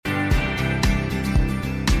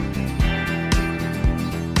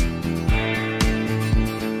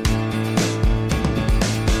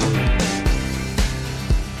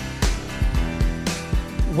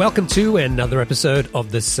Welcome to another episode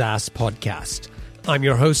of the SaaS Podcast. I'm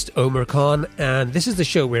your host, Omar Khan, and this is the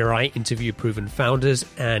show where I interview proven founders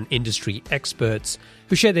and industry experts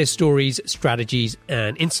who share their stories, strategies,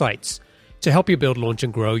 and insights to help you build, launch,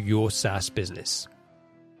 and grow your SaaS business.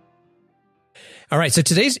 All right, so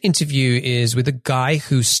today's interview is with a guy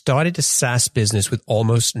who started a SaaS business with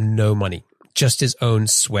almost no money, just his own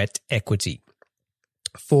sweat equity.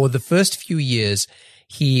 For the first few years,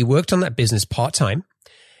 he worked on that business part-time.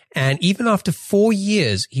 And even after 4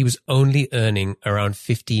 years, he was only earning around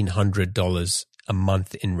 $1,500 a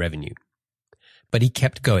month in revenue. But he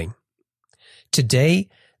kept going. Today,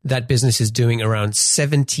 that business is doing around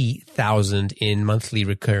 $70,000 in monthly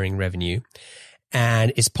recurring revenue.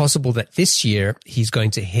 And it's possible that this year he's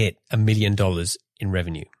going to hit $1 million in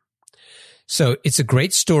revenue. So it's a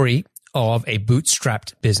great story of a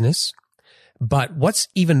bootstrapped business. But what's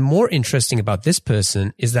even more interesting about this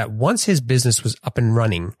person is that once his business was up and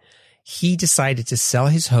running, he decided to sell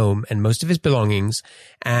his home and most of his belongings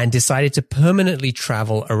and decided to permanently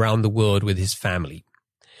travel around the world with his family.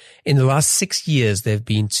 In the last 6 years, they've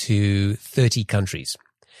been to 30 countries.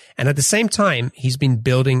 And at the same time, he's been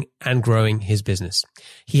building and growing his business.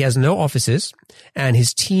 He has no offices, and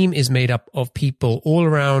his team is made up of people all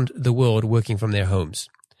around the world working from their homes.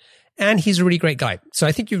 And he's a really great guy. So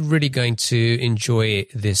I think you're really going to enjoy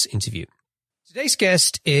this interview. Today's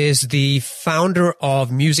guest is the founder of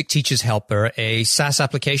Music Teachers Helper, a SaaS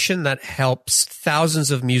application that helps thousands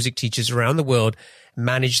of music teachers around the world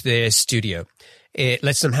manage their studio. It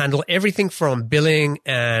lets them handle everything from billing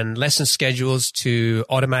and lesson schedules to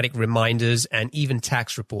automatic reminders and even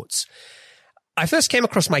tax reports. I first came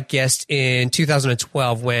across my guest in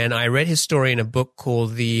 2012 when I read his story in a book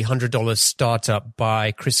called The $100 Startup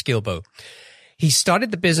by Chris Gilbo. He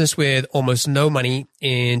started the business with almost no money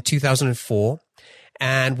in 2004.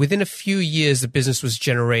 And within a few years, the business was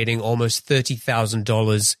generating almost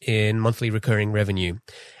 $30,000 in monthly recurring revenue.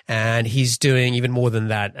 And he's doing even more than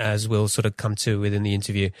that, as we'll sort of come to within the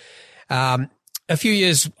interview. A few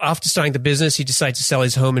years after starting the business, he decided to sell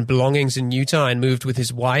his home and belongings in Utah and moved with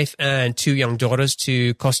his wife and 2 young daughters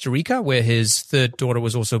to Costa Rica, where his third daughter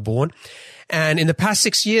was also born. And in the past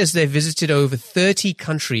 6 years, they've visited over 30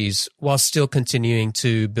 countries while still continuing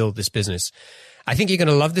to build this business. I think you're going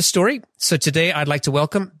to love this story. So today I'd like to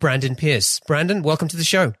welcome Brandon Pearce. Brandon, welcome to the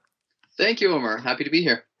show. Thank you, Omar. Happy to be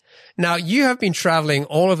here. Now, you have been traveling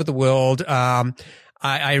all over the world. I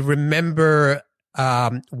remember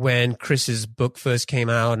when Chris's book first came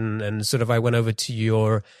out and sort of I went over to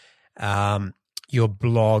your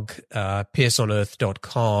blog,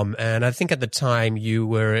 pearceonearth.com. And I think at the time you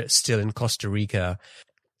were still in Costa Rica.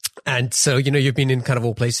 And so, you've been in kind of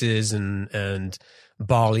all places and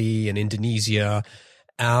Bali and Indonesia.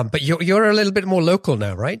 But you're a little bit more local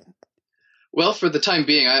now, right? Well, for the time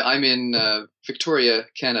being, I'm in Victoria,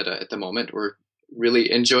 Canada at the moment. We're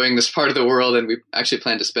really enjoying this part of the world, and we actually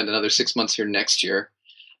plan to spend another 6 months here next year.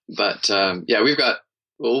 But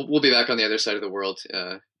we'll be back on the other side of the world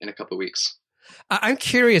in a couple of weeks. I'm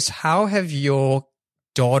curious, how have your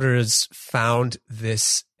daughters found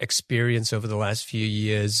this experience over the last few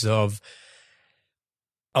years of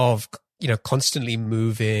constantly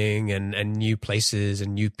moving and new places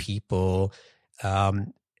and new people?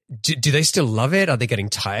 Do they still love it? Are they getting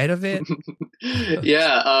tired of it?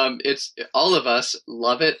 Yeah, it's all of us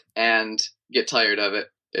love it and get tired of it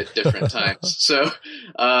at different times. So,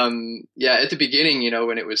 at the beginning,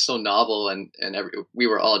 when it was so novel and we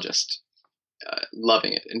were all just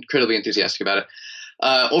loving it, incredibly enthusiastic about it.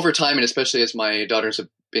 Over time, and especially as my daughters have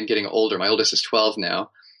been getting older, my oldest is 12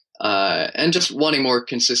 now, and just wanting more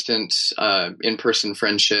consistent in-person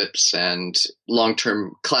friendships and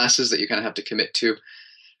long-term classes that you kind of have to commit to.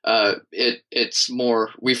 It's more,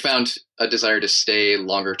 we found a desire to stay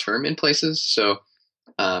longer term in places. So,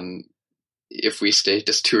 if we stay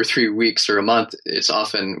just 2 or 3 weeks or a month, it's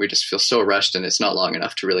often, we just feel so rushed and it's not long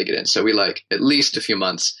enough to really get in. So we like at least a few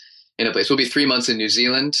months in a place. We'll be 3 months in New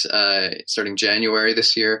Zealand, starting January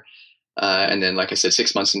this year. And then, like I said,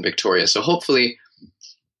 6 months in Victoria. So hopefully,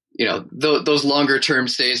 those longer term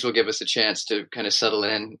stays will give us a chance to kind of settle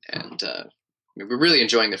in, and we're really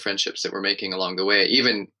enjoying the friendships that we're making along the way,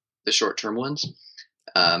 even the short term ones.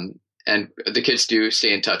 And the kids do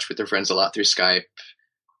stay in touch with their friends a lot through Skype,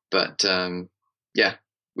 but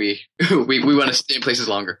we want to stay in places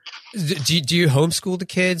longer. Do you homeschool the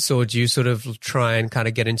kids, or do you sort of try and kind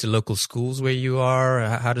of get into local schools where you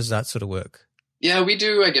are? How does that sort of work? Yeah, we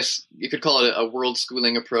do. I guess you could call it a world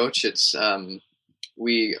schooling approach. It's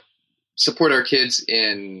we support our kids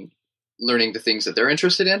in learning the things that they're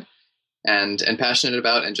interested in and passionate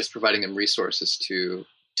about, and just providing them resources to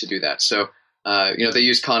do that. So They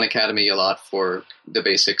use Khan Academy a lot for the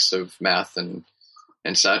basics of math and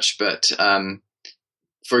such. But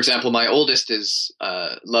for example, my oldest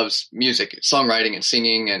loves music, songwriting, and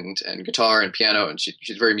singing, and guitar and piano, and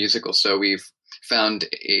she's very musical. So we've found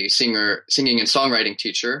a singing and songwriting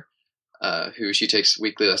teacher who she takes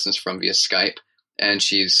weekly lessons from via Skype. And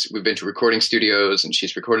we've been to recording studios, and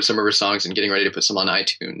she's recorded some of her songs and getting ready to put some on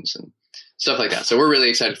iTunes and stuff like that. So we're really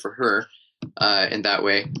excited for her in that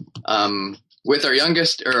way. With our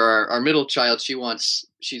youngest, or our middle child,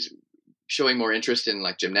 she's showing more interest in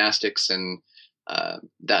like gymnastics and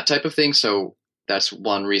that type of thing. So that's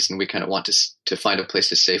one reason we kind of want to find a place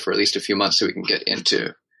to stay for at least a few months so we can get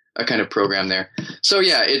into a kind of program there. So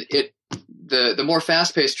yeah, the more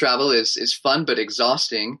fast-paced travel is fun but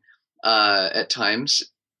exhausting at times.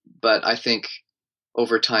 But I think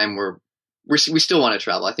over time we still want to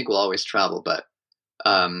travel. I think we'll always travel, but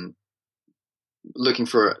looking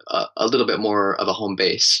for a little bit more of a home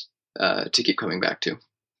base to keep coming back to.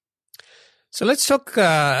 So let's talk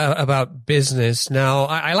about business. Now,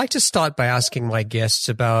 I like to start by asking my guests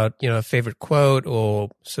about, a favorite quote or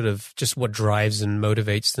sort of just what drives and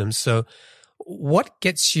motivates them. So what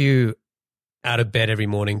gets you out of bed every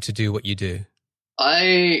morning to do what you do?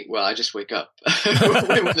 I just wake up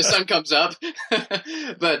when the sun comes up,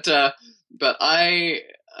 but I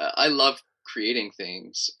love creating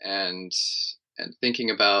things and thinking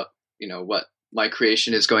about, what my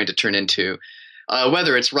creation is going to turn into.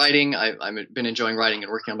 Whether it's writing, I've been enjoying writing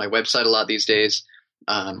and working on my website a lot these days,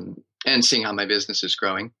 and seeing how my business is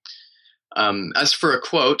growing. As for a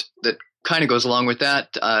quote that kind of goes along with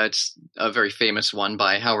that, it's a very famous one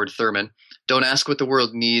by Howard Thurman. Don't ask what the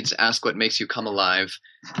world needs, ask what makes you come alive,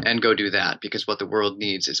 and go do that, because what the world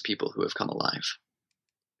needs is people who have come alive.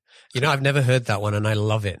 I've never heard that one, and I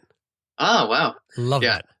love it. Oh, wow. Love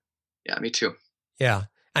that. Yeah, me too. Yeah.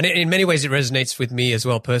 And in many ways, it resonates with me as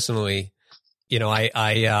well personally.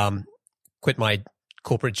 I quit my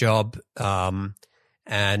corporate job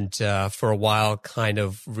and for a while kind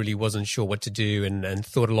of really wasn't sure what to do and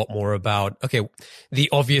thought a lot more about, the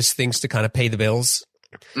obvious things to kind of pay the bills.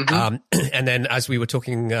 Mm-hmm. And then as we were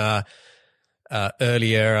talking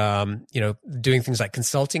earlier, doing things like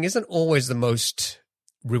consulting isn't always the most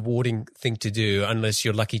rewarding thing to do unless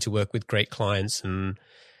you're lucky to work with great clients. And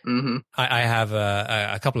mm-hmm. I have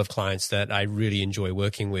a couple of clients that I really enjoy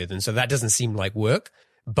working with. And so that doesn't seem like work,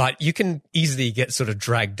 but you can easily get sort of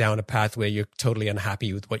dragged down a path where you're totally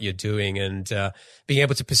unhappy with what you're doing. And being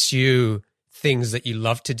able to pursue things that you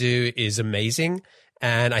love to do is amazing.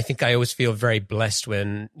 And I think I always feel very blessed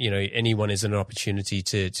when, anyone is an opportunity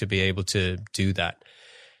to be able to do that.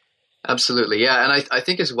 Absolutely. Yeah. And I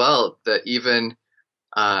think as well that even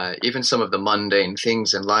some of the mundane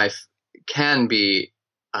things in life can be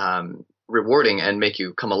rewarding and make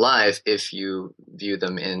you come alive if you view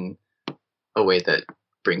them in a way that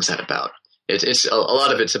brings that about. It's a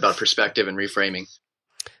lot of it's about perspective and reframing.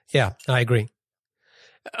 Yeah, I agree.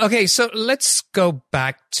 Okay, so let's go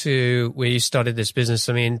back to where you started this business.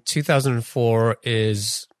 I mean, 2004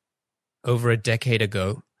 is over a decade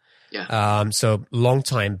ago. Yeah. So long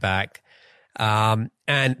time back.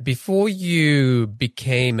 And before you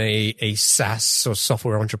became a SaaS or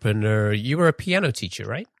software entrepreneur, you were a piano teacher,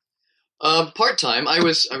 right? Part-time. I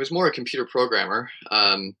was more a computer programmer.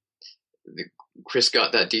 Chris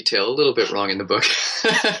got that detail a little bit wrong in the book,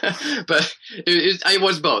 but I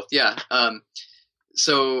was both. Yeah. I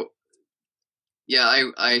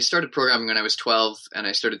started programming when I was 12 and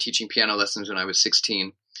I started teaching piano lessons when I was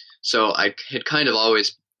 16. So I had kind of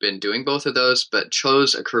always been doing both of those, but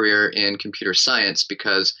chose a career in computer science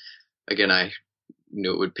because, again, I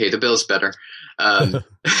knew it would pay the bills better. And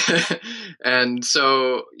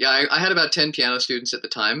so, I had about 10 piano students at the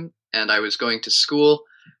time, and I was going to school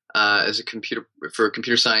for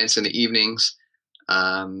computer science in the evenings.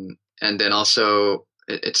 And then also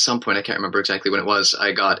at some point, I can't remember exactly when it was,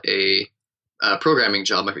 I got a programming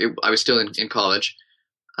job. I was still in college.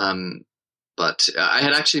 But I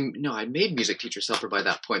had I'd made music teacher software by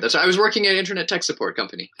that point. I was working at an internet tech support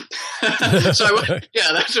company. That's what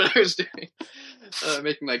I was doing,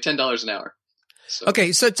 making like $10 an hour. So.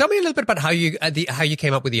 Okay, so tell me a little bit about how you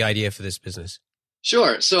came up with the idea for this business.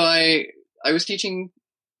 Sure. So I was teaching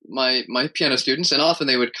my piano students, and often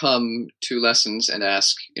they would come to lessons and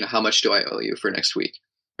ask, how much do I owe you for next week,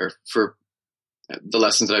 or for the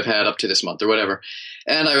lessons that I've had up to this month, or whatever.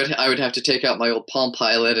 And I would have to take out my old Palm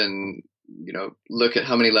Pilot and look at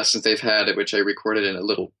how many lessons they've had, at which I recorded in a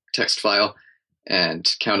little text file, and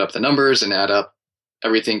count up the numbers and add up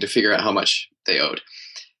everything to figure out how much they owed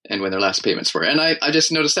and when their last payments were. And I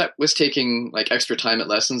just noticed that was taking like extra time at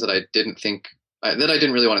lessons that I didn't think that I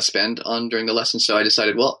didn't really want to spend on during the lesson. So I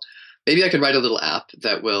decided, well, maybe I could write a little app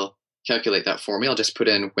that will calculate that for me. I'll just put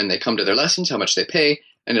in when they come to their lessons, how much they pay,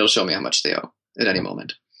 and it'll show me how much they owe at any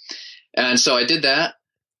moment. And so I did that,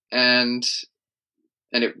 and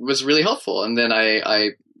it was really helpful. And then I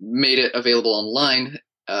made it available online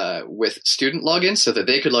with student logins so that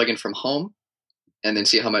they could log in from home and then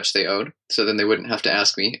see how much they owed. So then they wouldn't have to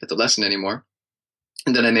ask me at the lesson anymore.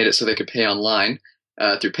 And then I made it so they could pay online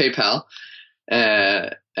through PayPal.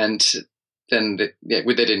 And then they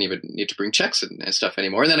didn't even need to bring checks and stuff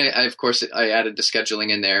anymore. And then I of course, I added the scheduling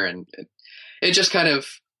in there, and it just kind of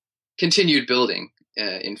continued building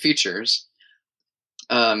in features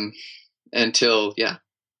until,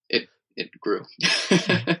 it grew.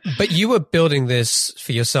 But you were building this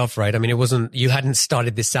for yourself, right? I mean, you hadn't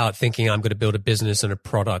started this out thinking I'm going to build a business and a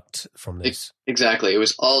product from this. Exactly. It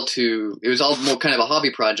was all more kind of a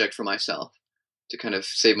hobby project for myself to kind of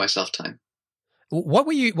save myself time.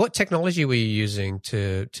 What technology were you using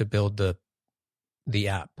to build the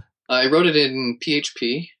app? I wrote it in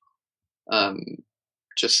PHP. And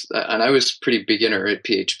I was pretty beginner at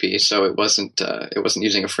PHP, so it wasn't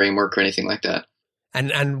using a framework or anything like that.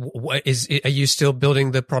 And are you still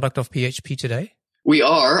building the product of PHP today? We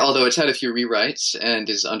are, although it's had a few rewrites and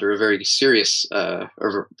is under a very serious,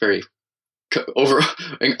 or very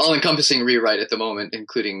all-encompassing rewrite at the moment,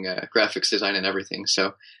 including graphics design and everything.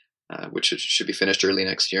 So, which should be finished early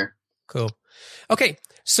next year. Cool. Okay,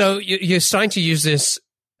 so you're starting to use this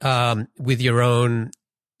with your own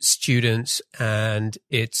students, and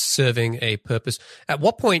it's serving a purpose. At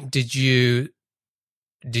what point did you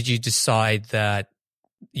decide that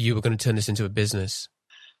you were going to turn this into a business?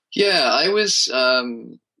 Yeah, I was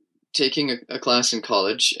taking a class in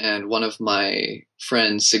college, and one of my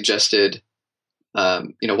friends suggested,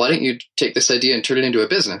 why don't you take this idea and turn it into a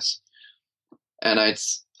business? And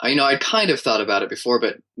I'd kind of thought about it before,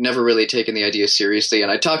 but never really taken the idea seriously.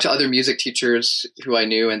 And I talked to other music teachers who I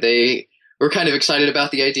knew, and they were kind of excited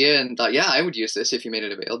about the idea and thought, yeah, I would use this if you made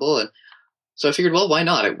it available. And so I figured, well, why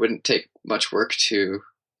not? It wouldn't take much work to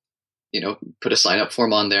put a sign up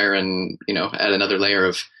form on there and, add another layer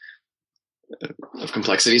of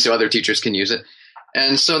complexity so other teachers can use it.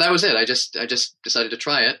 And so that was it. I just decided to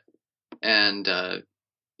try it. And,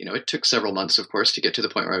 it took several months, of course, to get to the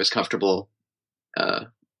point where I was comfortable,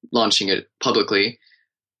 launching it publicly.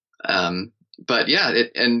 But yeah,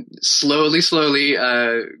 and slowly,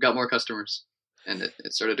 got more customers, and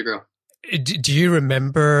it started to grow. Do you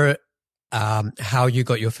remember, how you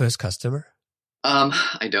got your first customer?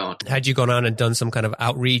 I don't. Had you gone out and done some kind of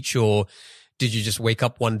outreach, or did you just wake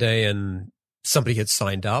up one day and somebody had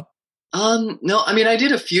signed up? No, I mean, I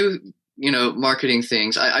did a few, marketing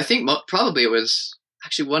things. I think probably it was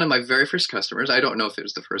actually one of my very first customers. I don't know if it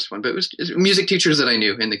was the first one, but it was music teachers that I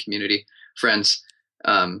knew in the community, friends,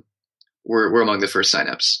 were among the first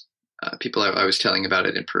signups. People I was telling about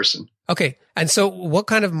it in person. Okay. And so what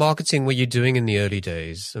kind of marketing were you doing in the early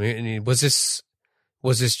days? I mean, was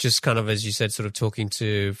this just kind of, as you said, sort of talking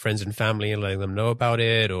to friends and family and letting them know about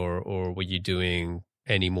it, or were you doing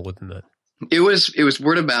any more than that? It was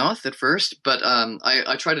word of mouth at first, but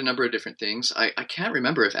I tried a number of different things. I can't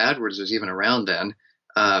remember if AdWords was even around then,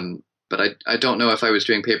 but I don't know if I was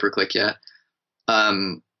doing pay-per-click yet.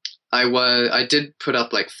 I did put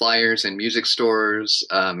up like flyers in music stores,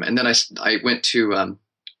 and then I went to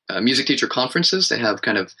music teacher conferences. They have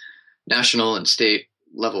kind of national and state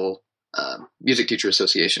level music teacher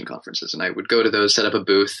association conferences, and I would go to those, set up a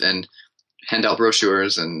booth, and hand out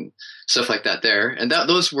brochures and stuff like that there. And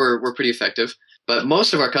those were pretty effective. But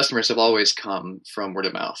most of our customers have always come from word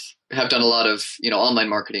of mouth. We have done a lot of online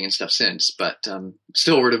marketing and stuff since, but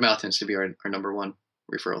still word of mouth tends to be our number one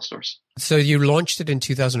referral source. So you launched it in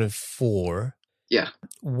 2004. Yeah.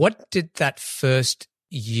 What did that first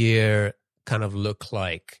year kind of look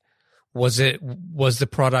like? Was the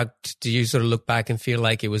product, do you sort of look back and feel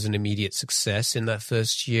like it was an immediate success in that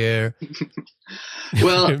first year?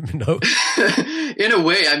 Well, no. In a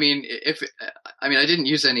way, I didn't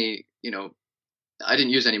use any, I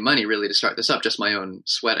didn't use any money really to start this up, just my own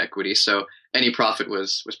sweat equity. So any profit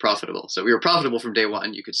was profitable. So we were profitable from day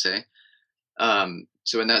one, you could say.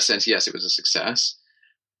 So in that sense, yes, it was a success.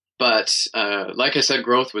 But like I said,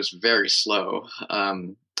 growth was very slow. I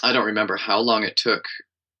don't remember how long it took,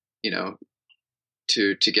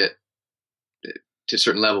 to get to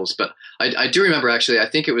certain levels. But I do remember, actually, I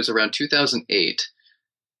think it was around 2008.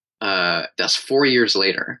 That's 4 years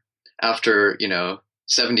later, after,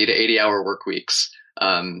 70 to 80 hour work weeks.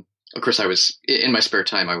 Of course, I was in my spare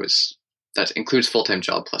time. That includes full-time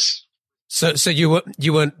job plus. So you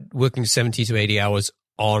weren't working 70 to 80 hours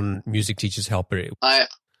on Music Teachers Helper?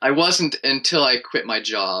 I wasn't until I quit my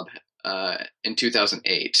job in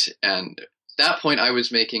 2008. And at that point, I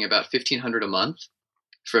was making about $1,500 a month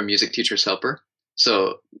from Music Teacher's Helper.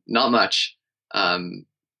 So not much. And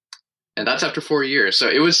that's after 4 years. So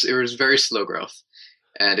it was very slow growth.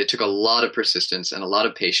 And it took a lot of persistence and a lot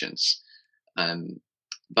of patience.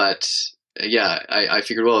 But yeah, I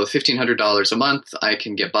figured, well, with $1,500 a month, I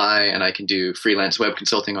can get by and I can do freelance web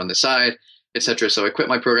consulting on the side, etc. So I quit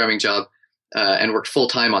my programming job and worked full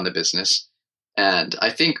time on the business. And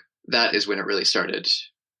I think that is when it really started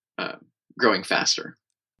growing faster.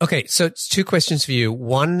 Okay, so it's two questions for you.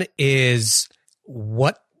 One is,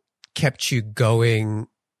 what kept you going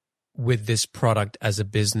with this product as a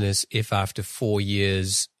business if after 4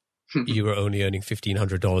 years you were only earning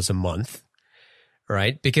 $1,500 a month,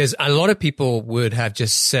 right? Because a lot of people would have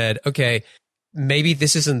just said, okay, maybe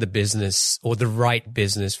this isn't the business or the right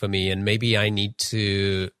business for me, and maybe I need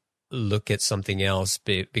to look at something else,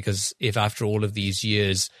 because if after all of these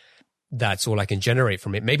years, that's all I can generate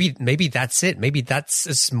from it, maybe that's it. Maybe that's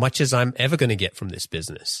as much as I'm ever going to get from this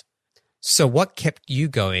business. So what kept you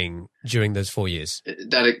going during those 4 years?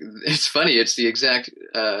 It's funny. It's the exact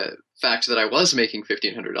fact that I was making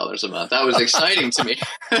 $1,500 a month. That was exciting to me.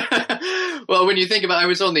 Well, when you think about it, I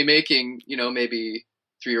was only making, maybe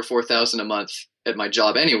 $3,000 or $4,000 a month at my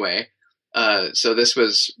job anyway. So this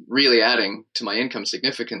was really adding to my income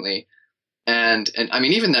significantly. And I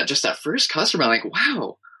mean, even that first customer, I'm like,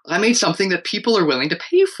 wow, I made something that people are willing to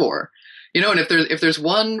pay for. And if there's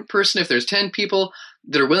one person, if there's 10 people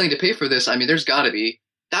that are willing to pay for this, I mean, there's got to be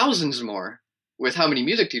thousands more with how many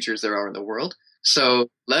music teachers there are in the world. So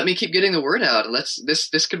let me keep getting the word out.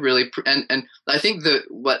 This could really, and I think that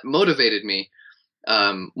what motivated me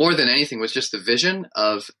more than anything was just the vision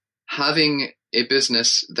of having a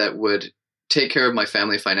business that would take care of my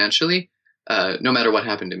family financially, no matter what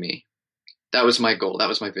happened to me. That was my goal. That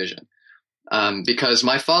was my vision. Because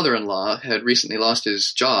my father-in-law had recently lost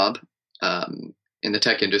his job in the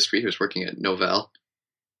tech industry. He was working at Novell,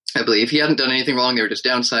 I believe. He hadn't done anything wrong. They were just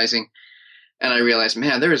downsizing. And I realized,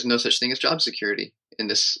 man, there is no such thing as job security in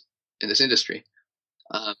this industry.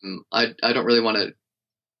 I don't really want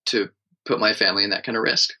to put my family in that kind of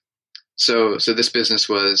risk. So this business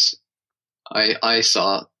was, I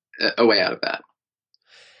saw a way out of that.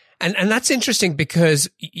 And that's interesting because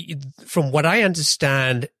from what I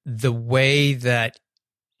understand, the way that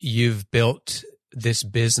you've built this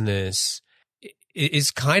business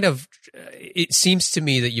is kind of, it seems to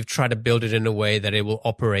me that you've tried to build it in a way that it will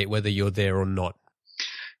operate whether you're there or not.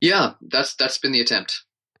 Yeah, that's been the attempt.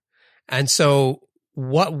 And so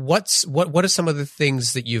what are some of the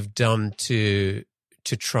things that you've done to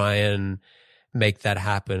try and make that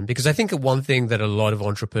happen? Because I think one thing that a lot of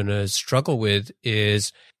entrepreneurs struggle with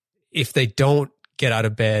is if they don't get out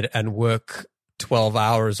of bed and work 12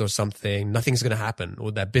 hours or something, nothing's going to happen,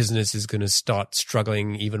 or that business is going to start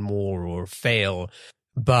struggling even more or fail.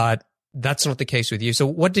 But that's not the case with you. So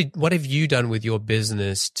what have you done with your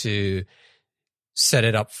business to set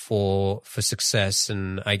it up for success,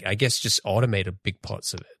 and I guess just automate a big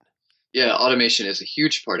parts of it? Yeah, automation is a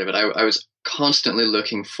huge part of it. I was constantly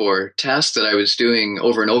looking for tasks that I was doing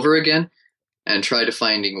over and over again, and try to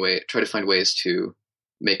find ways to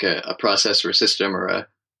make a process or a system or a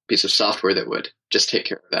piece of software that would just take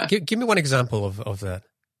care of that. Give me one example of that.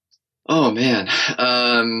 Oh man.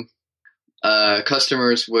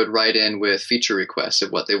 Customers would write in with feature requests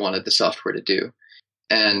of what they wanted the software to do.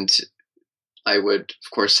 And I would,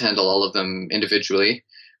 of course, handle all of them individually,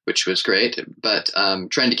 which was great, but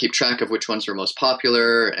trying to keep track of which ones were most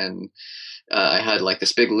popular. And I had like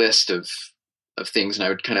this big list of things, and I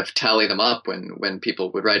would kind of tally them up when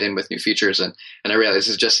people would write in with new features. And I realized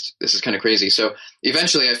this is kind of crazy. So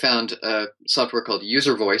eventually I found a software called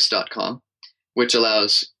uservoice.com, which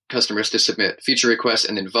allows customers to submit feature requests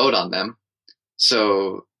and then vote on them.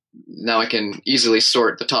 So now I can easily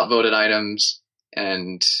sort the top voted items,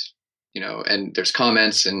 and there's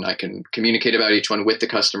comments, and I can communicate about each one with the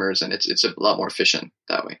customers, and it's a lot more efficient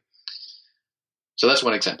that way. So that's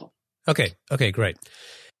one example. Okay, great.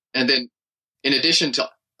 And then in addition to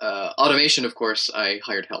automation, of course, I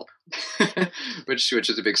hired help, which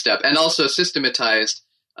is a big step, and also systematized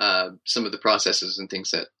some of the processes and things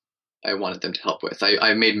that I wanted them to help with.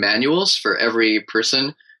 I made manuals for every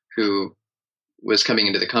person who was coming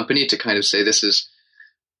into the company to kind of say, this is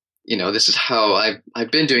how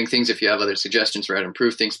I've been doing things. If you have other suggestions for how to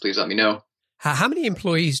improve things, please let me know. How many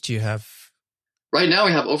employees do you have? Right now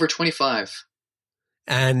we have over 25.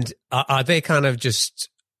 And are they kind of just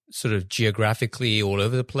sort of geographically all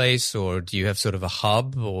over the place, or do you have sort of a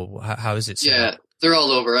hub, or how is it set up? They're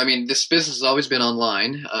all over. I mean, this business has always been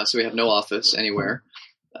online, so we have no office anywhere.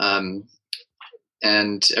 Um,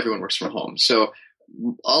 and everyone works from home. So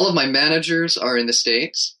all of my managers are in the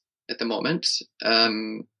States at the moment,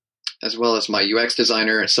 as well as my UX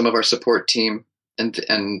designer, some of our support team,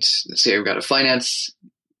 and say we've got a finance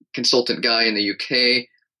consultant guy in the UK,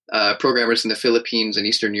 programmers in the Philippines and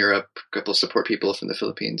Eastern Europe, a couple of support people from the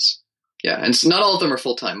Philippines. Yeah, and so not all of them are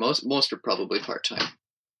full-time. Most are probably part-time.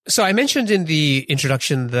 So I mentioned in the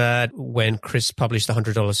introduction that when Chris published the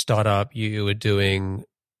 $100 Startup, you were doing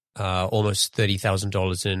almost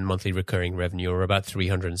 $30,000 in monthly recurring revenue, or about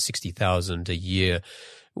 $360,000 a year.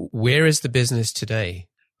 Where is the business today?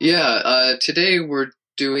 Yeah, today we're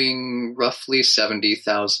doing roughly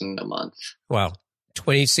 70,000 a month. Wow.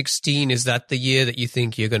 2016, is that the year that you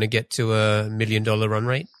think you're going to get to a $1 million run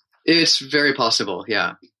rate? It's very possible,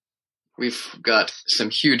 yeah. We've got some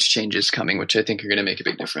huge changes coming, which I think are going to make a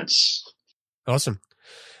big difference. Awesome.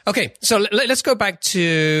 Okay, so let's go back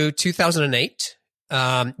to 2008.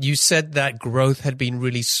 You said that growth had been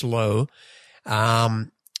really slow,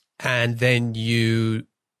 and then you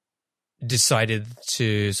decided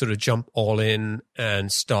to sort of jump all in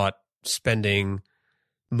and start spending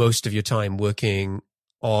most of your time working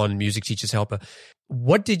on Music Teacher's Helper.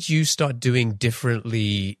 What did you start doing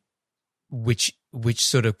differently, which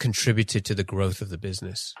sort of contributed to the growth of the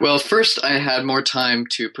business? Well, first I had more time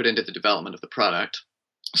to put into the development of the product.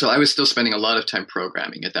 So I was still spending a lot of time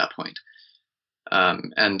programming at that point.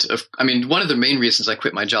 One of the main reasons I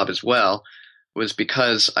quit my job as well was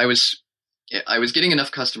because I was getting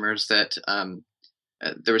enough customers that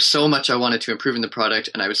there was so much I wanted to improve in the product,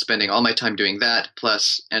 and I was spending all my time doing that,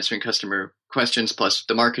 plus answering customer questions, plus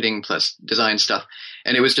the marketing, plus design stuff.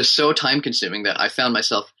 And it was just so time consuming that I found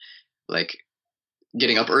myself like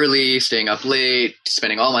getting up early, staying up late,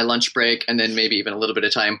 spending all my lunch break, and then maybe even a little bit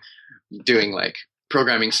of time doing like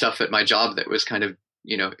programming stuff at my job that was kind of,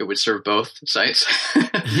 it would serve both sites.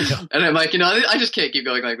 Yeah. And I'm like, I just can't keep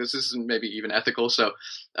going like this. This isn't maybe even ethical. So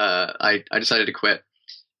I decided to quit.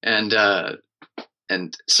 And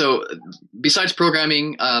so besides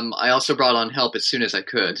programming, I also brought on help as soon as I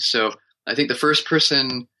could. So I think the first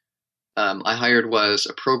person I hired was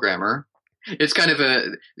a programmer. It's kind of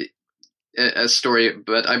a story,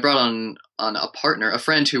 but I brought on a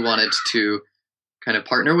friend who wanted to kind of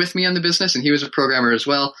partner with me on the business, and he was a programmer as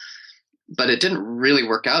well. But it didn't really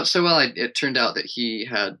work out so well. It turned out that he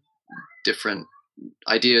had different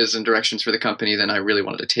ideas and directions for the company than I really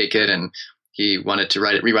wanted to take it, and he wanted to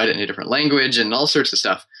rewrite it in a different language and all sorts of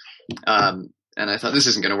stuff. And I thought this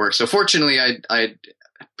isn't going to work. So fortunately, I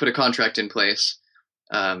put a contract in place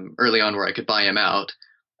early on where I could buy him out.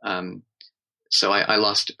 So I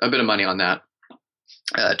lost a bit of money on that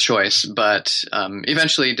choice, but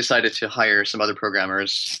eventually decided to hire some other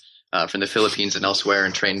programmers from the Philippines and elsewhere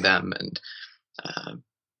and train them, and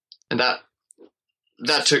that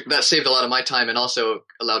saved a lot of my time and also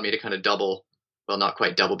allowed me to kind of double. Well, not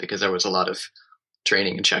quite double, because there was a lot of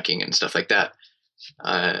training and checking and stuff like that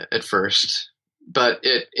at first, but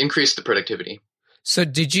it increased the productivity. So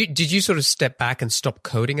did you sort of step back and stop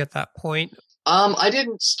coding at that point? I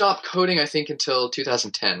didn't stop coding, I think, until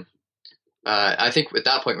 2010. I think at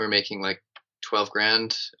that point we were making like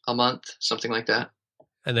 $12,000 a month, something like that.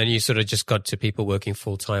 And then you sort of just got to people working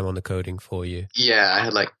full time on the coding for you. Yeah, I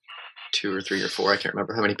had like 2 or 3 or 4. I can't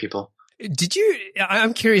remember how many people.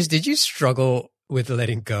 I'm curious, did you struggle with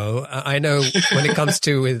letting go? I know when it comes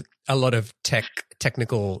to with a lot of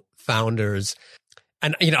technical founders,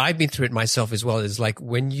 and I've been through it myself as well, is like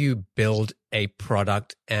when you build a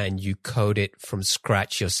product and you code it from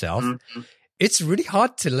scratch yourself, mm-hmm. It's really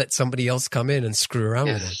hard to let somebody else come in and screw around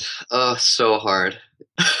with it. Oh, so hard.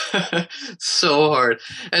 So hard.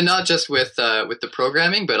 And not just with the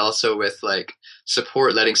programming, but also with like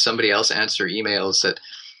support, letting somebody else answer emails that,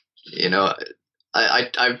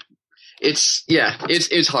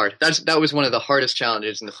 it's hard. That was one of the hardest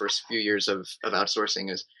challenges in the first few years of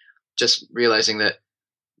outsourcing, is just realizing that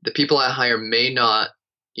the people I hire may not,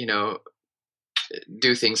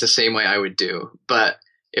 do things the same way I would do, but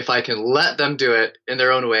if I can let them do it in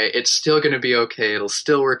their own way, it's still going to be okay. It'll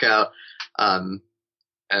still work out. And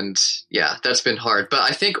yeah, that's been hard. But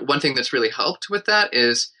I think one thing that's really helped with that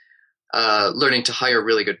is learning to hire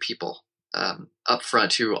really good people up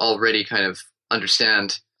front who already kind of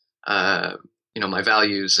understand, my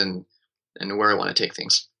values and where I want to take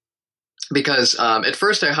things. Because at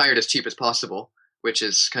first I hired as cheap as possible, which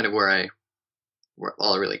is kind of where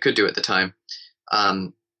all I really could do at the time.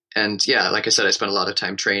 And yeah, like I said, I spent a lot of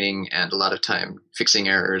time training and a lot of time fixing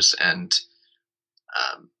errors, and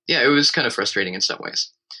it was kind of frustrating in some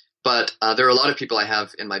ways. But there are a lot of people I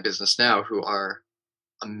have in my business now who are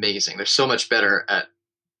amazing. They're so much better at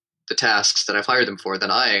the tasks that I've hired them for than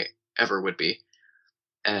I ever would be.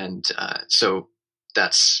 And so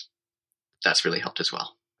that's really helped as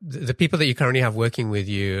well. The people that you currently have working with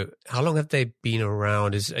you, how long have they been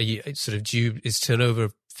around? Is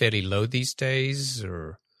turnover fairly low these days,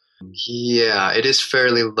 or? Yeah, it is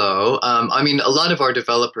fairly low. I mean, a lot of our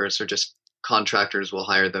developers are just contractors. We'll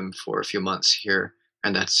hire them for a few months here,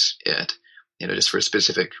 and that's it. Just for a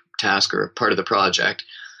specific task or part of the project.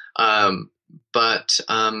 But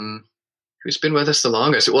who's been with us the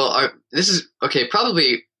longest? Well,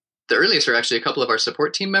 probably the earliest are actually a couple of our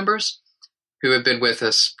support team members who have been with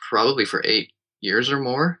us probably for 8 years or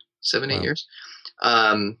more, 7, 8 years.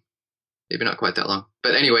 Maybe not quite that long.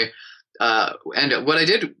 But anyway, and what I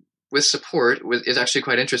did with support is actually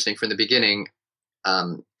quite interesting from the beginning,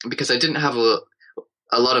 because I didn't have a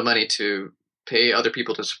lot of money to pay other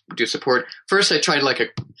people to do support. First, I tried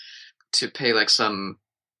to pay some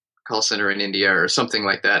call center in India or something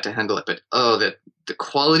like that to handle it. But the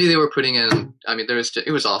quality they were putting in, I mean,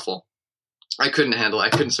 it was awful. I couldn't handle it. I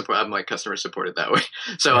couldn't have my customer supported that way.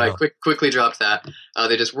 So I quickly dropped that.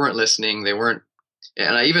 They just weren't listening. They weren't,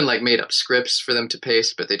 and I even made up scripts for them to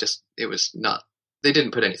paste, but they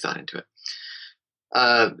didn't put any thought into it.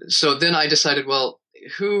 So then I decided, well,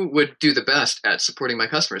 who would do the best at supporting my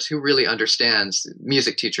customers? Who really understands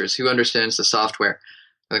music teachers? Who understands the software?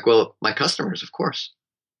 Well, my customers, of course.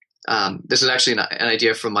 This is actually an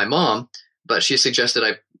idea from my mom, but she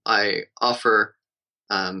suggested I offer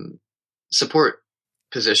support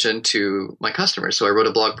position to my customers. So I wrote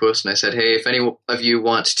a blog post and I said, hey, if any of you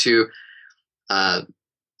want to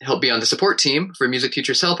help be on the support team for Music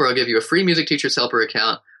Teachers Helper, I'll give you a free Music Teachers Helper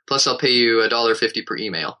account. Plus I'll pay you $1.50 per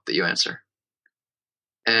email that you answer.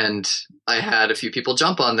 And I had a few people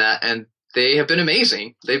jump on that, and they have been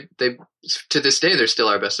amazing. They to this day, they're still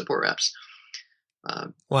our best support reps.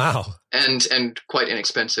 Wow. And quite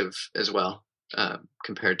inexpensive as well,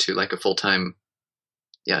 compared to a full-time,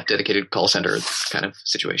 dedicated call center kind of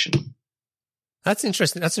situation. That's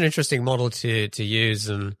interesting. That's an interesting model to use.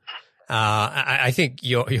 And I think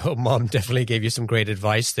your mom definitely gave you some great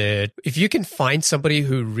advice there. If you can find somebody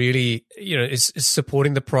who really, is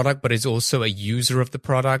supporting the product, but is also a user of the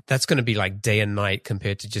product, that's going to be day and night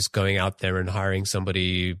compared to just going out there and hiring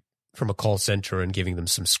somebody from a call center and giving them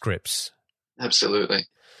some scripts. Absolutely.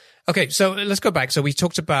 Okay, so let's go back. So we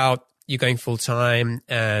talked about you going full time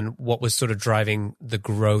and what was sort of driving the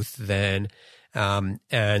growth then.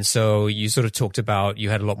 And so you sort of talked about you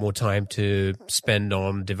had a lot more time to spend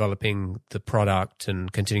on developing the product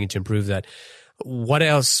and continuing to improve that. What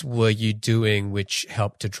else were you doing which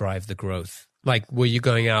helped to drive the growth? Were you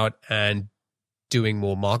going out and doing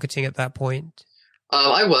more marketing at that point?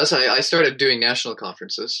 I was. I started doing national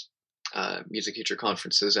conferences, music teacher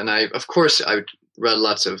conferences. And I read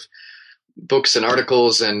lots of books and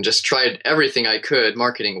articles and just tried everything I could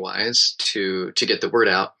marketing wise to get the word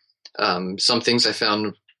out. Some things I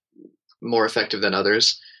found more effective than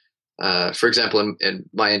others. For example, in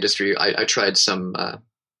my industry, I tried some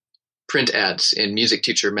print ads in music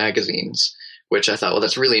teacher magazines, which I thought, well,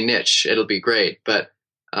 that's really niche. It'll be great. But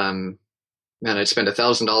I'd spend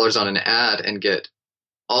 $1,000 on an ad and get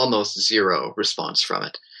almost zero response from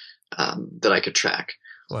it that I could track.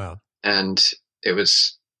 Wow. And it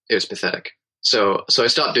was pathetic. So I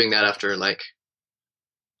stopped doing that after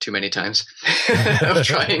too many times of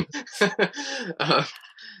trying.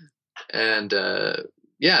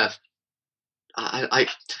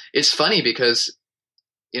 It's funny because,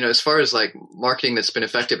 as far as marketing that's been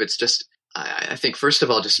effective, it's just, I think first of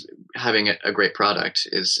all, just having a great product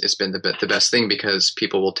has been the best thing because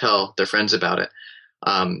people will tell their friends about it.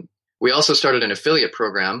 We also started an affiliate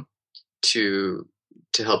program to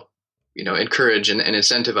help, encourage and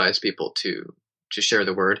incentivize people to share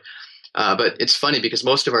the word. But it's funny because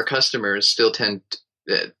most of our customers still tend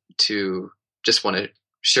to just want to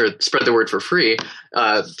spread the word for free.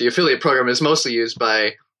 The affiliate program is mostly used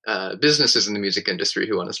by businesses in the music industry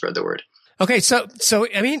who want to spread the word. Okay, so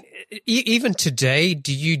I mean, even today,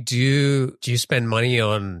 do you spend money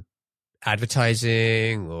on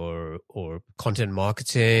advertising or content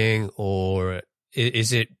marketing, or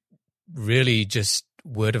is it really just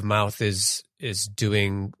word of mouth is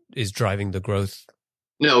driving the growth?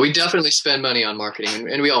 No, we definitely spend money on marketing,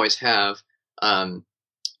 and we always have. And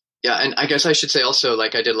I guess I should say also, I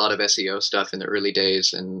did a lot of SEO stuff in the early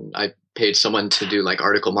days, and I paid someone to do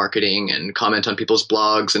article marketing and comment on people's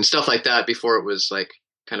blogs and stuff like that before it was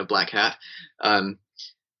kind of black hat.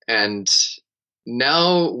 And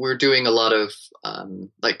now we're doing a lot of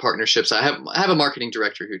partnerships. I have a marketing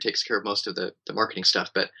director who takes care of most of the marketing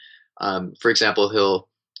stuff, but for example, he'll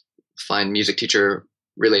find music teacher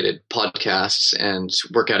related podcasts and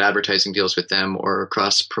work out advertising deals with them or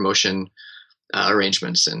cross promotion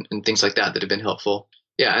arrangements and things like that have been helpful.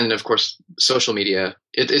 Yeah. And of course, social media.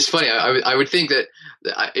 It's funny. I would think that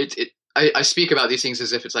I speak about these things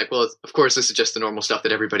as if it's like, well, of course, this is just the normal stuff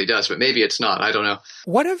that everybody does, but maybe it's not. I don't know.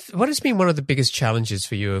 What has been one of the biggest challenges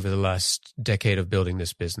for you over the last decade of building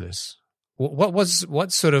this business?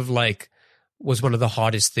 What sort of like was one of the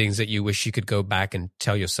hardest things that you wish you could go back and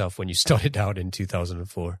tell yourself when you started out in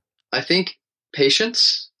 2004? I think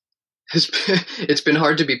patience it's been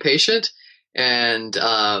hard to be patient, and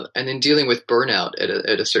in dealing with burnout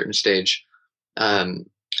at a certain stage.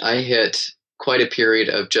 I hit quite a period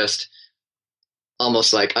of just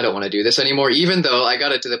almost like, I don't want to do this anymore, even though I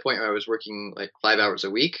got it to the point where I was working like 5 hours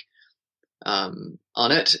a week on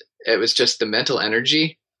it. It was just the mental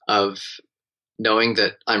energy of knowing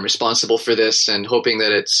that I'm responsible for this and hoping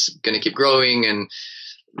that it's going to keep growing, and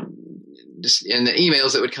the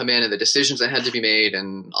emails that would come in and the decisions that had to be made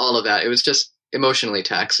and all of that. It was just emotionally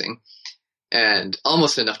taxing, and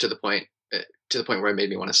almost enough to the point where it made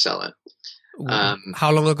me want to sell it.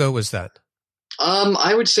 How long ago was that?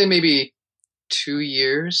 I would say maybe 2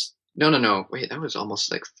 years. No. Wait, that was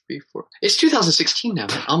almost like 3-4. It's 2016 now.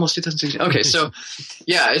 Almost 2016. Okay, so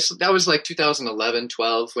yeah, that was like 2011,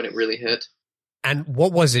 12 when it really hit. And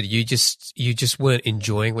what was it? You just weren't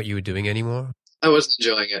enjoying what you were doing anymore? I wasn't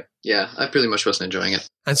enjoying it. Yeah, I pretty much wasn't enjoying it.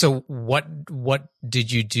 And so what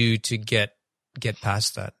did you do to get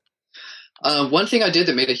past that? One thing I did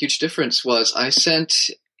that made a huge difference was I sent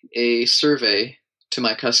a survey to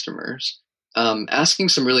my customers, asking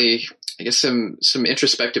some really, I guess, some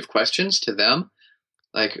introspective questions to them,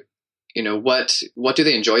 like, what do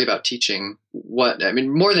they enjoy about teaching? More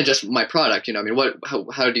than just my product,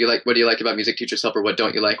 how do you like, what do you like about Music Teachers Helper? What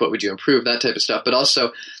don't you like? What would you improve? That type of stuff. But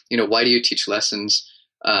also, why do you teach lessons?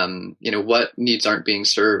 What needs aren't being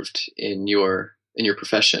served in your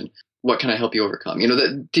profession? What can I help you overcome?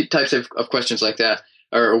 The types of questions like that,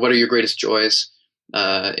 or what are your greatest joys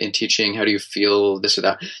in teaching? How do you feel, this or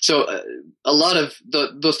that? So a lot of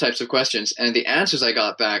those types of questions, and the answers I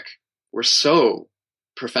got back were so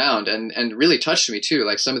profound and really touched me too.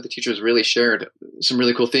 Like, some of the teachers really shared some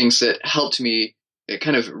really cool things that helped me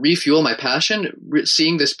kind of refuel my passion.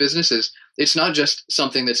 Seeing this business as, it's not just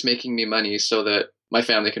something that's making me money so that my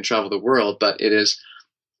family can travel the world, but it is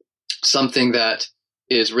something that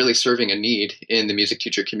is really serving a need in the music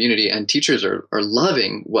teacher community, and teachers are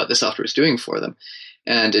loving what the software is doing for them.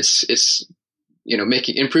 And it's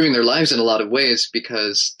improving their lives in a lot of ways,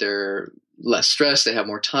 because they're less stressed, they have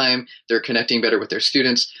more time, they're connecting better with their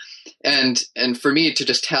students. And for me to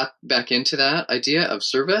just tap back into that idea of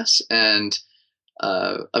service and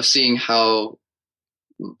of seeing how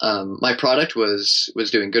my product was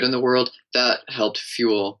doing good in the world, that helped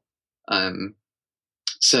fuel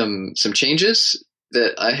some changes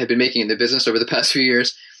that I had been making in the business over the past few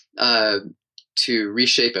years to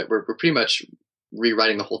reshape it. We're pretty much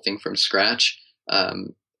rewriting the whole thing from scratch,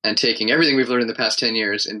 and taking everything we've learned in the past 10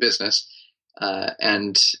 years in business,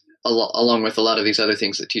 and along with a lot of these other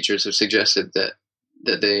things that teachers have suggested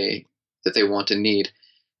that they want and need,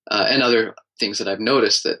 and other things that I've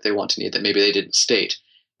noticed that they want to need that maybe they didn't state.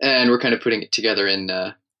 And we're kind of putting it together in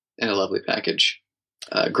a lovely package.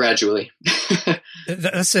 Gradually.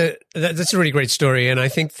 That's a really great story. And I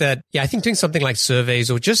think that, I think doing something like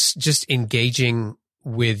surveys or just engaging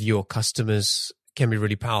with your customers can be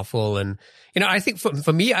really powerful. And, I think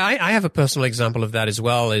for me, I have a personal example of that as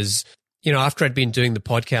well. Is, after I'd been doing the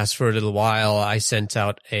podcast for a little while, I sent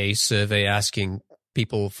out a survey asking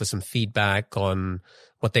people for some feedback on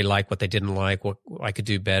what they liked, what they didn't like, what I could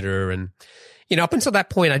do better. And, up until that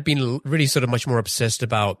point, I'd been really sort of much more obsessed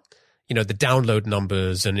about the download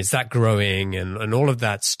numbers and is that growing and all of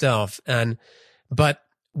that stuff. But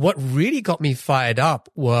what really got me fired up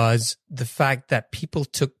was the fact that people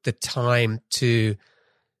took the time to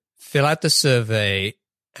fill out the survey,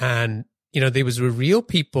 and, there was real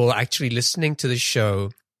people actually listening to the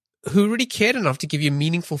show who really cared enough to give you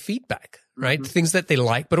meaningful feedback, right? Mm-hmm. Things that they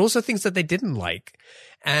liked, but also things that they didn't like.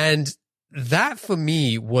 And that for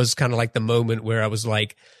me was kind of like the moment where I was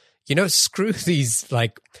like, screw these,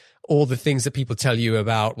 like, all the things that people tell you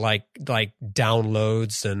about like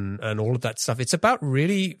downloads and all of that stuff. It's about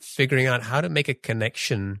really figuring out how to make a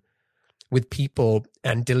connection with people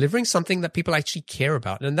and delivering something that people actually care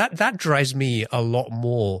about. And that drives me a lot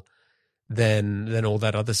more than all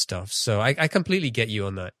that other stuff. So I completely get you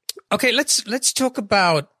on that. Okay, let's talk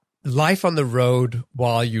about life on the road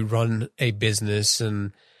while you run a business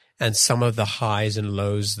and some of the highs and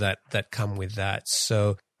lows that come with that.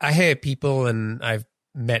 So I hear people, and I've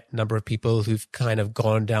met a number of people who've kind of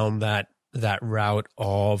gone down that that route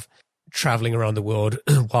of traveling around the world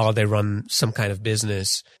while they run some kind of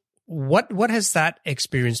business. What has that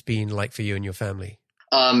experience been like for you and your family?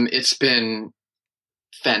 It's been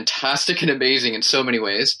fantastic and amazing in so many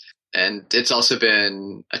ways, and it's also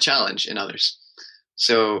been a challenge in others.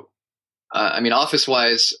 So, office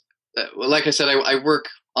wise, like I said, I work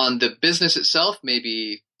on the business itself,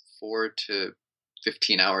 maybe 4 to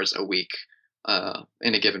 15 hours a week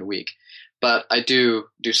in a given week. But I do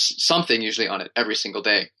something usually on it every single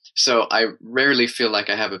day. So I rarely feel like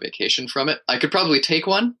I have a vacation from it. I could probably take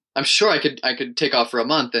one. I'm sure I could take off for a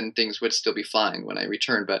month and things would still be fine when I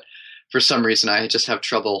return. But for some reason, I just have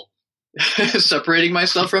trouble separating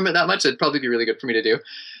myself from it that much. It'd probably be really good for me to do.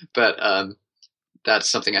 But that's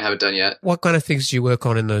something I haven't done yet. What kind of things do you work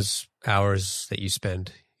on in those hours that you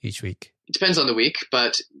spend each week? It depends on the week,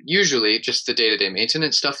 but usually just the day-to-day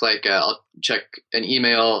maintenance stuff. Like I'll check an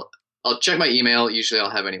email. I'll check my email. Usually I'll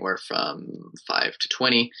have anywhere from 5 to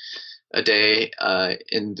 20 a day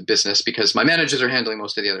in the business because my managers are handling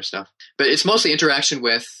most of the other stuff. But it's mostly interaction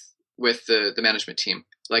with the management team,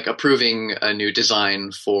 like approving a new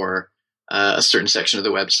design for a certain section of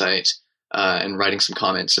the website and writing some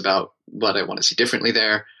comments about what I want to see differently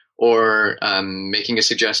there, or making a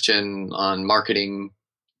suggestion on marketing,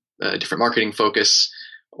 different marketing focus,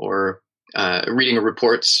 or reading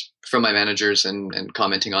reports from my managers and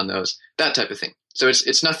commenting on those, that type of thing. So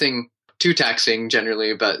it's nothing too taxing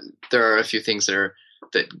generally, but there are a few things that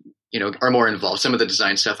are more involved. Some of the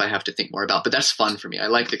design stuff I have to think more about, but that's fun for me. I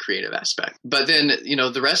like the creative aspect. But then,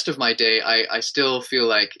 the rest of my day, I still feel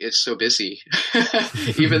like it's so busy,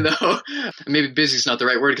 even though maybe busy is not the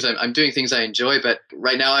right word because I'm doing things I enjoy. But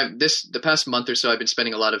right now, the past month or so, I've been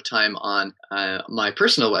spending a lot of time on my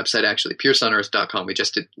personal website, actually, pearceonearth.com. We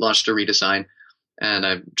just launched a redesign, and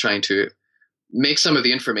I'm trying to make some of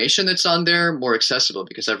the information that's on there more accessible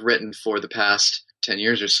because I've written for the past 10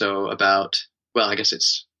 years or so about, well, I guess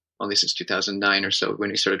it's only since 2009 or so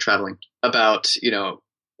when we started traveling, about,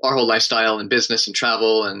 our whole lifestyle and business and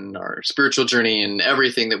travel and our spiritual journey and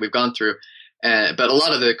everything that we've gone through. But a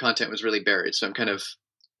lot of the content was really buried. So I'm kind of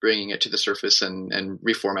bringing it to the surface and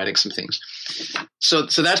reformatting some things. So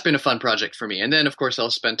that's been a fun project for me. And then, of course, I'll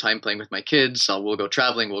spend time playing with my kids. We'll go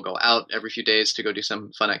traveling. We'll go out every few days to go do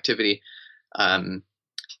some fun activity.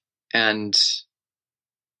 And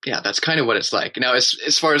yeah, that's kind of what it's like. Now,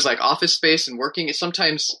 as far as like office space and working,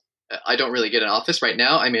 sometimes I don't really get an office. Right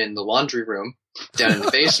now, I'm in the laundry room down in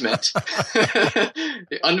the basement,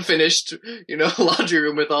 the unfinished, laundry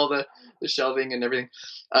room with all the shelving and everything.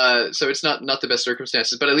 So it's not the best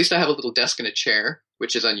circumstances, but at least I have a little desk and a chair,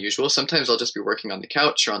 which is unusual. Sometimes I'll just be working on the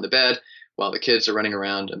couch or on the bed while the kids are running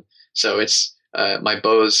around. And so it's my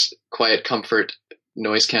Bose Quiet Comfort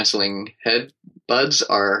noise canceling head buds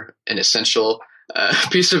are an essential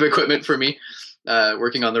piece of equipment for me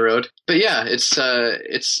working on the road. But yeah,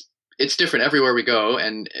 it's different everywhere we go,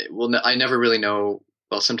 and I never really know.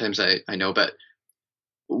 Well, sometimes I know, but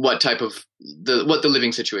what type of what the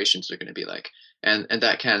living situations are going to be like, and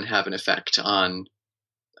that can have an effect on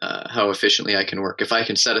how efficiently I can work. If I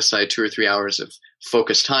can set aside 2 or 3 hours of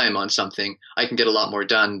focused time on something, I can get a lot more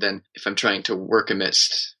done than if I'm trying to work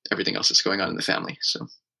amidst everything else that's going on in the family. So,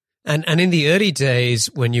 and in the early days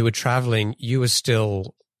when you were traveling, you were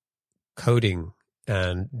still coding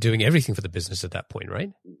and doing everything for the business at that point,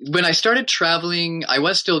 right? When I started traveling, I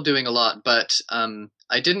was still doing a lot, but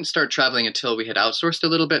I didn't start traveling until we had outsourced a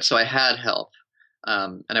little bit. So I had help,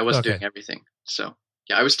 and I wasn't doing everything. So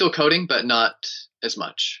yeah, I was still coding, but not as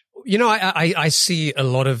much. I see a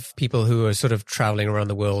lot of people who are sort of traveling around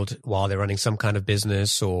the world while they're running some kind of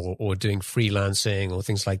business or doing freelancing or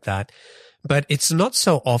things like that. But it's not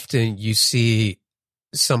so often you see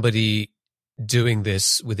somebody doing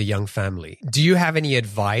this with a young family. Do you have any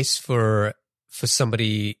advice for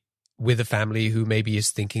somebody with a family who maybe is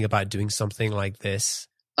thinking about doing something like this?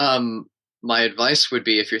 My advice would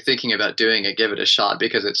be, if you're thinking about doing it, give it a shot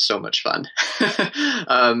because it's so much fun.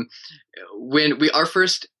 When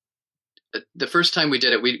the first time we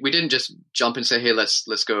did it, we didn't just jump and say, hey, let's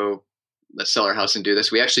sell our house and do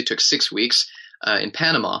this. We actually took 6 weeks in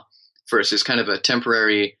Panama first as kind of a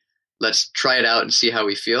temporary, let's try it out and see how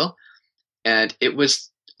we feel. And it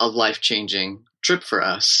was a life-changing trip for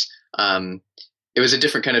us. It was a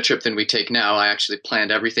different kind of trip than we take now. I actually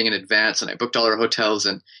planned everything in advance and I booked all our hotels,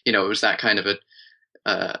 and, it was that kind of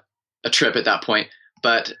a trip at that point.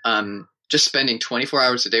 But just spending 24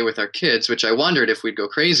 hours a day with our kids, which I wondered if we'd go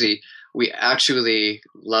crazy, we actually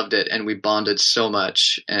loved it and we bonded so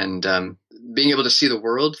much. And being able to see the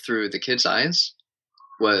world through the kids' eyes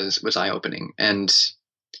was eye-opening. And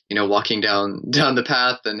walking down the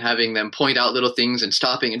path and having them point out little things and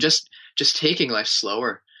stopping and just taking life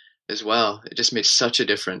slower as well. It just made such a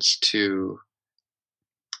difference to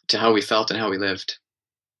how we felt and how we lived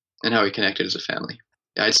and how we connected as a family.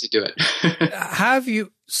 Yeah, I'd say do it. Have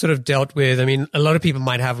you sort of dealt with, I mean, a lot of people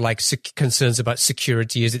might have like concerns about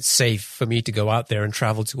security. Is it safe for me to go out there and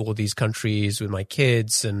travel to all these countries with my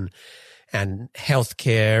kids and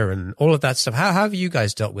healthcare and all of that stuff? How have you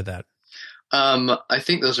guys dealt with that? I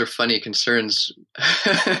think those are funny concerns.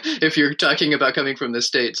 If you're talking about coming from the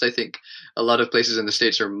States, I think a lot of places in the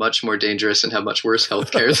States are much more dangerous and have much worse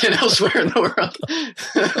healthcare than elsewhere in the world.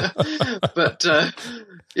 But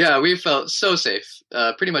yeah, we felt so safe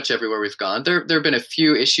pretty much everywhere we've gone. There have been a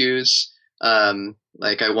few issues.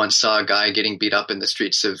 Like I once saw a guy getting beat up in the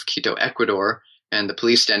streets of Quito, Ecuador, and the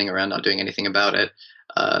police standing around not doing anything about it,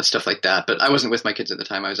 stuff like that. But I wasn't with my kids at the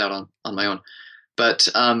time. I was out on my own. But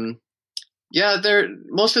yeah,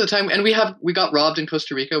 most of the time, and we got robbed in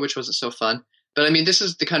Costa Rica, which wasn't so fun. But I mean, this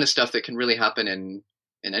is the kind of stuff that can really happen in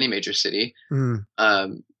any major city. And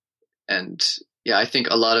yeah, I think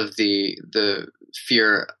a lot of the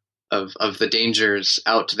fear of the dangers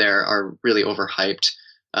out there are really overhyped.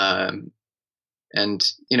 And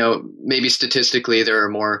maybe statistically there are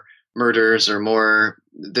more murders or more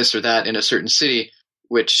this or that in a certain city,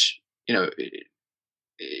 which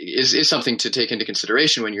is something to take into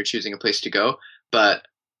consideration when you're choosing a place to go. But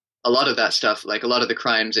a lot of that stuff, like a lot of the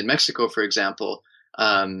crimes in Mexico, for example,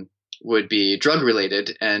 would be drug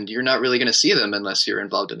related, and you're not really going to see them unless you're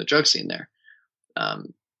involved in the drug scene there. A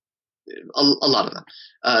lot of them.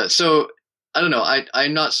 So I don't know.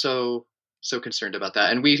 I'm not so concerned about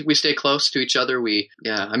that. And we stay close to each other.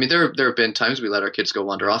 I mean, there have been times we let our kids go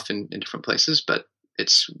wander off in different places, but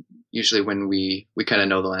it's usually when we kind of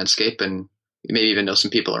know the landscape and maybe even know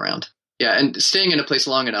some people around. Yeah. And staying in a place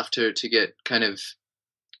long enough to get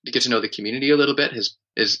to know the community a little bit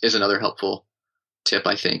is another helpful tip,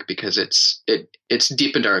 I think, because it's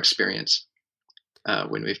deepened our experience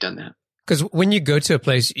when we've done that. Because when you go to a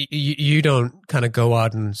place, you don't kind of go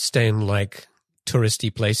out and stay in like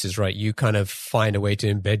touristy places, right? You kind of find a way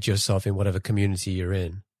to embed yourself in whatever community you're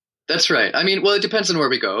in. That's right. I mean, well, it depends on where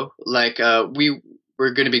we go. Like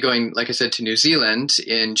we're going to be going, like I said, to New Zealand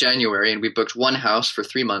in January, and we booked one house for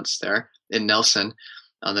 3 months there in Nelson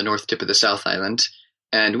on the north tip of the South Island.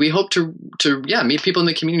 And we hope to meet people in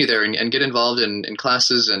the community there and get involved in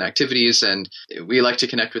classes and activities. And we like to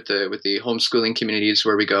connect with the homeschooling communities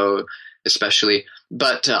where we go, especially.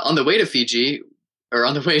 But on the way to Fiji, or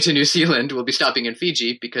on the way to New Zealand, we'll be stopping in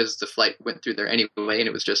Fiji because the flight went through there anyway and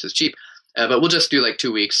it was just as cheap. But we'll just do like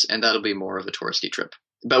 2 weeks, and that'll be more of a touristy trip.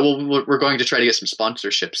 But we're going to try to get some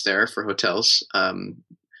sponsorships there for hotels,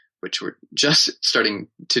 which we're just starting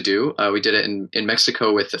to do. We did it in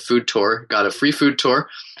Mexico with a food tour, got a free food tour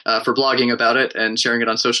for blogging about it and sharing it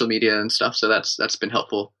on social media and stuff. So that's been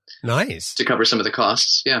helpful. Nice. To cover some of the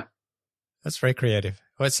costs. Yeah. That's very creative.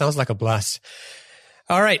 Well, it sounds like a blast.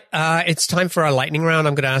 All right. It's time for our lightning round.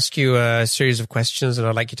 I'm going to ask you a series of questions, and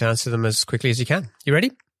I'd like you to answer them as quickly as you can. You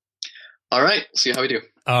ready? All right. See how we do.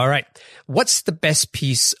 All right. What's the best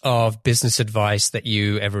piece of business advice that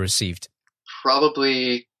you ever received?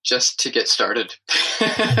 Probably just to get started.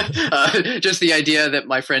 Just the idea that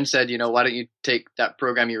my friend said, why don't you take that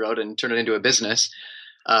program you wrote and turn it into a business?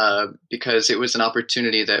 Because it was an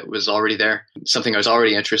opportunity that was already there, something I was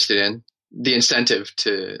already interested in, the incentive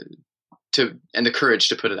to and the courage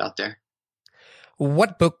to put it out there.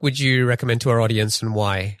 What book would you recommend to our audience, and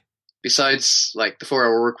why? Besides like the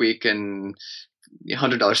 4-Hour Workweek and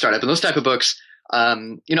 $100 Startup and those type of books,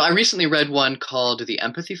 I recently read one called The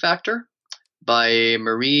Empathy Factor by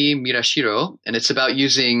Marie Mirashiro, and it's about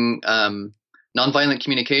using nonviolent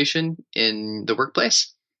communication in the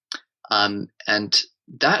workplace. And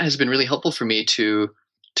that has been really helpful for me to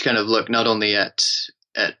kind of look not only at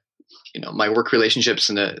my work relationships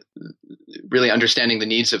and really understanding the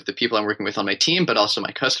needs of the people I'm working with on my team, but also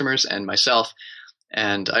my customers and myself.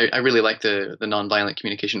 And I really like the nonviolent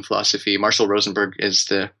communication philosophy. Marshall Rosenberg is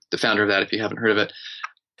the founder of that, if you haven't heard of it.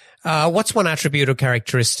 What's one attribute or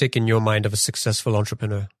characteristic in your mind of a successful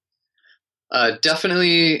entrepreneur?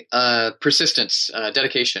 Definitely persistence,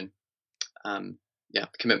 dedication.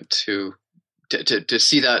 Commitment to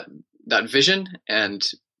see that vision and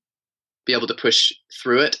be able to push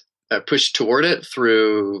toward it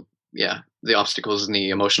through the obstacles and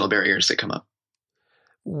the emotional barriers that come up.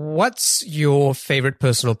 What's your favorite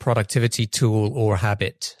personal productivity tool or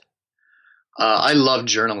habit? I love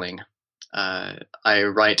journaling. I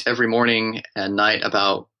write every morning and night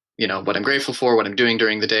about, what I'm grateful for, what I'm doing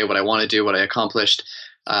during the day, what I want to do, what I accomplished,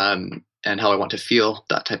 and how I want to feel,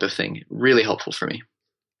 that type of thing. Really helpful for me.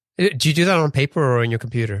 Do you do that on paper or on your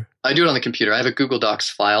computer? I do it on the computer. I have a Google Docs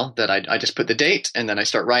file that I just put the date and then I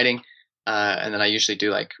start writing. And then I usually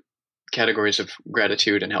do like categories of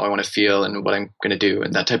gratitude and how I want to feel and what I'm going to do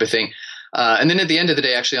and that type of thing. And then at the end of the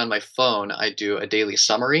day, actually on my phone, I do a daily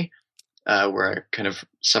summary where I kind of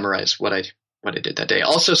summarize what I did that day.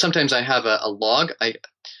 Also, sometimes I have a log.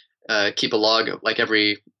 I keep a log like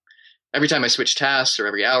every time I switch tasks or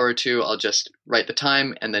every hour or two, I'll just write the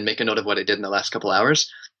time and then make a note of what I did in the last couple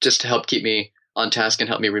hours, just to help keep me on task and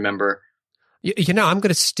help me remember. You know, I'm going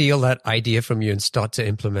to steal that idea from you and start to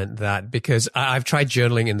implement that, because I've tried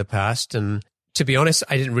journaling in the past, and to be honest,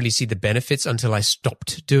 I didn't really see the benefits until I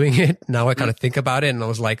stopped doing it. Now I kind of think about it and I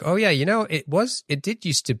was like, oh yeah, you know, it did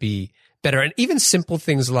used to be better. And even simple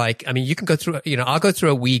things like, I mean, you can go through, you know, I'll go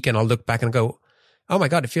through a week and I'll look back and go, oh my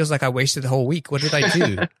God, it feels like I wasted the whole week. What did I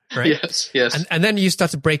do? Right. Yes. And then you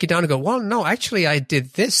start to break it down and go, well, no, actually I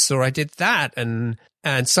did this or I did that.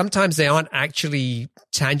 And sometimes they aren't actually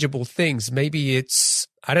tangible things. Maybe it's,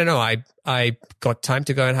 I don't know. I got time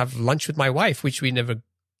to go and have lunch with my wife, which we never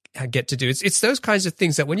get to do. It's those kinds of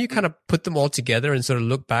things that when you kind of put them all together and sort of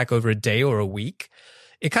look back over a day or a week,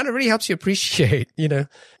 it kind of really helps you appreciate, you know,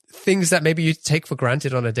 things that maybe you take for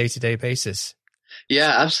granted on a day-to-day basis.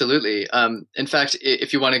 Yeah, absolutely. In fact,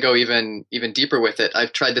 if you want to go even deeper with it,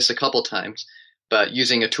 I've tried this a couple times, but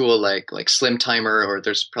using a tool like Slim Timer, or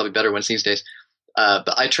there's probably better ones these days.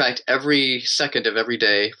 But I tracked every second of every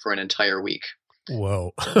day for an entire week.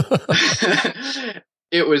 Whoa.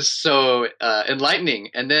 It was so enlightening.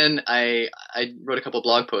 And then I wrote a couple of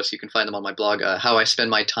blog posts. You can find them on my blog, how I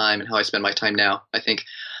spend my time and how I spend my time now. I think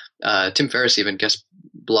Tim Ferriss even guest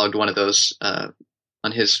blogged one of those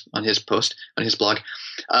on his post, on his blog.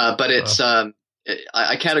 But it's I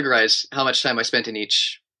categorize how much time I spent in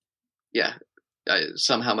each how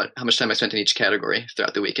much time I spent in each category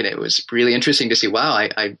throughout the week, and it was really interesting to see. Wow,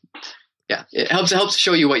 it helps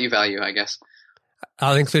show you what you value, I guess.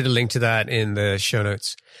 I'll include a link to that in the show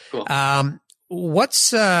notes. Cool.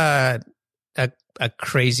 What's a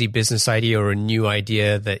crazy business idea or a new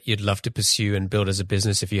idea that you'd love to pursue and build as a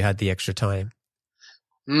business if you had the extra time?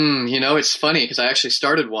 You know, it's funny because I actually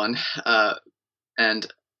started one, and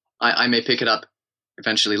I may pick it up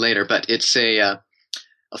eventually later. But it's a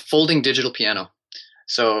folding digital piano.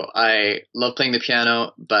 So I love playing the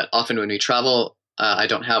piano, but often when we travel, I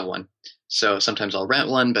don't have one. So sometimes I'll rent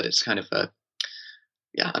one, but it's kind of a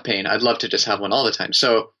pain. I'd love to just have one all the time.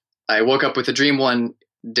 So I woke up with a dream one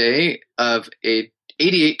day of a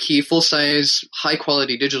 88 key, full size, high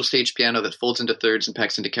quality digital stage piano that folds into thirds and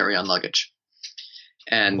packs into carry-on luggage.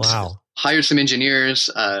 And hired some engineers,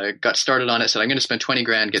 got started on it, said, I'm going to spend 20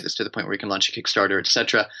 grand, get this to the point where we can launch a Kickstarter,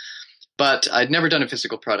 etc. But I'd never done a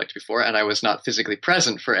physical product before, and I was not physically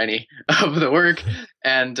present for any of the work.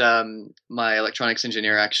 And my electronics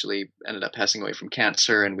engineer actually ended up passing away from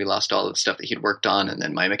cancer, and we lost all of the stuff that he'd worked on. And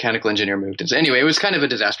then my mechanical engineer moved. And so anyway, it was kind of a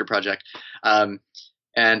disaster project.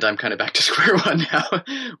 And I'm kind of back to square one now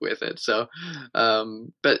with it. So,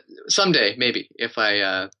 but someday, maybe, if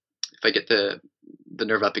I get the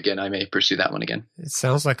nerve up again, I may pursue that one again. It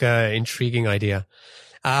sounds like an intriguing idea.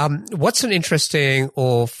 What's an interesting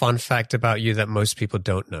or fun fact about you that most people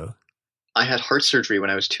don't know? I had heart surgery when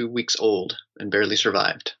I was 2 weeks old and barely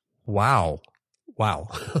survived. Wow.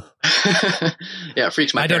 Yeah, it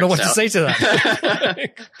freaks my I don't know what out. to say to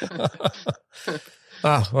that.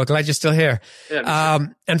 Oh, well, glad you're still here. Yeah,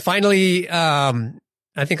 and finally, I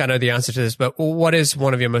think I know the answer to this, but what is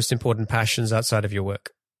one of your most important passions outside of your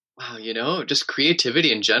work? Wow, you know, just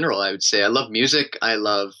creativity in general, I would say. I love music. I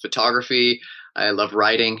love photography. I love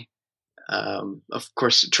writing. Of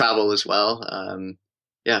course, travel as well.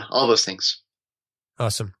 All those things.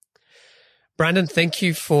 Awesome. Brandon, thank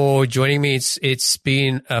you for joining me. It's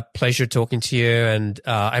been a pleasure talking to you, and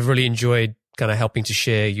I've really enjoyed kind of helping to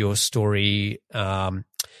share your story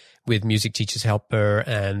with Music Teachers Helper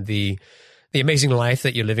and the amazing life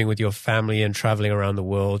that you're living with your family and traveling around the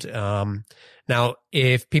world. Now,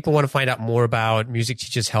 if people want to find out more about Music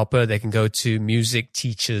Teachers Helper, they can go to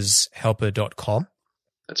musicteachershelper.com.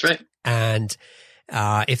 That's right. And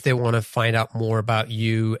if they want to find out more about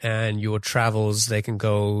you and your travels, they can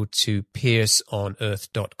go to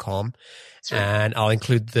pearceonearth.com. Right. And I'll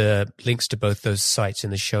include the links to both those sites in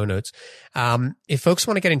the show notes. If folks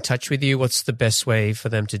want to get in touch with you, what's the best way for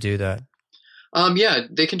them to do that?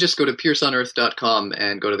 They can just go to pearceonearth.com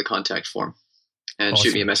and go to the contact form and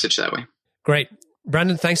Shoot me a message that way. Great.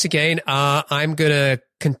 Brandon, thanks again. I'm going to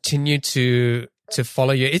continue to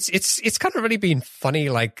follow you. It's kind of really been funny.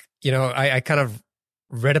 Like, you know, I kind of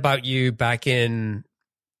read about you back in,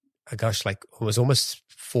 it was almost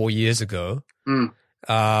 4 years ago.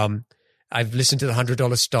 I've listened to the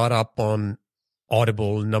 $100 Startup on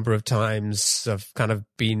Audible a number of times. I've kind of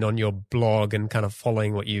been on your blog and kind of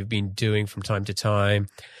following what you've been doing from time to time.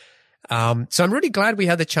 So I'm really glad we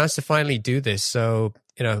had the chance to finally do this. So,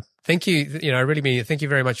 thank you. I really mean thank you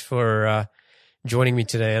very much for joining me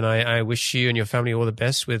today. And I wish you and your family all the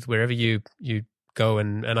best with wherever you go.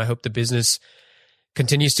 And I hope the business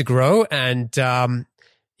continues to grow. And,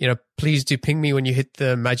 please do ping me when you hit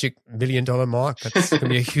the magic $1 million mark. That's going to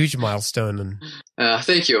be a huge milestone. And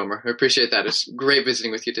thank you, Omar. I appreciate that. It's great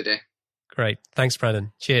visiting with you today. Great. Thanks,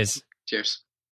 Brandon. Cheers. Cheers.